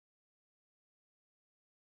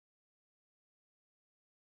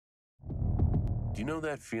Do you know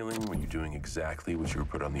that feeling when you're doing exactly what you were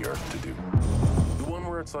put on the earth to do? The one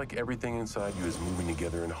where it's like everything inside you is moving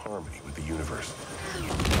together in harmony with the universe.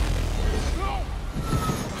 No!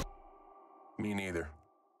 Me neither.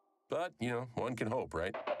 But, you know, one can hope,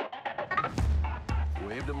 right?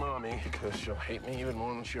 Wave to Mommy, because she'll hate me even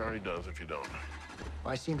more than she already does if you don't.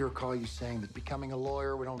 I seem to recall you saying that becoming a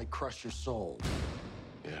lawyer would only crush your soul.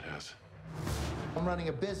 Yeah, it has. I'm running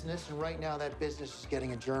a business, and right now that business is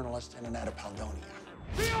getting a journalist in and out of Paldonia.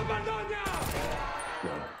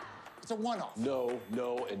 No. It's a one-off. No,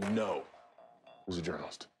 no, and no. Who's a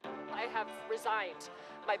journalist? I have resigned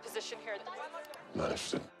my position here. Not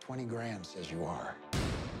interested. 20 grand says you are.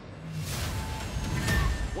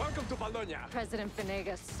 Welcome to Paldonia. President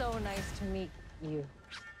Venegas, so nice to meet you.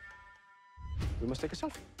 We must take a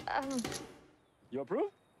selfie. You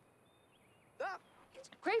approve?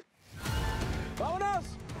 Great. Vámonos!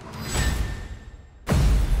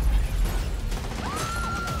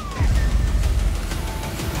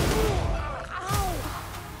 Ow!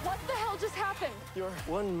 What the hell just happened? Your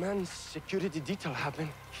one-man security detail happened.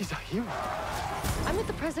 He's a hero. I'm with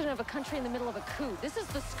the president of a country in the middle of a coup. This is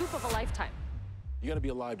the scoop of a lifetime. You gotta be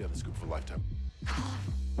alive to have the scoop for a lifetime.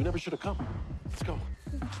 We never should have come. Let's go.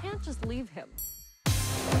 You can't just leave him.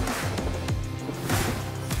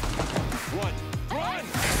 Run! Run!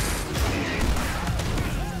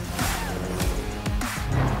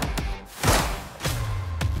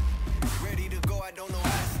 Ready to go, I don't know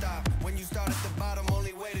how to stop. When you start at the bottom,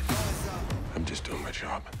 only way to go is up. I'm just doing my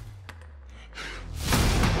job.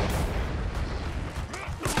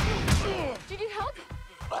 Do you need help?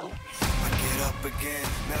 I get up again,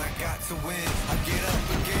 then I got to win. I get up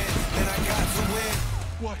again, then I got to win.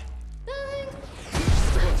 What? Nothing.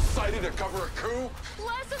 Still excited to cover a coup?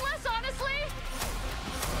 Less and less, honestly.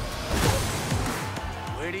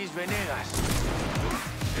 Where is Venegas?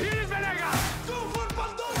 Here is Venegas! Go for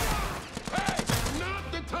Paldonia! Hey! Not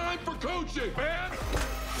the time for coaching, man!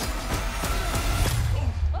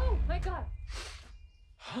 Oh, my God.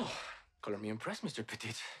 Oh, color me impressed, Mr.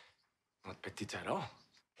 Petit. Not petit at all.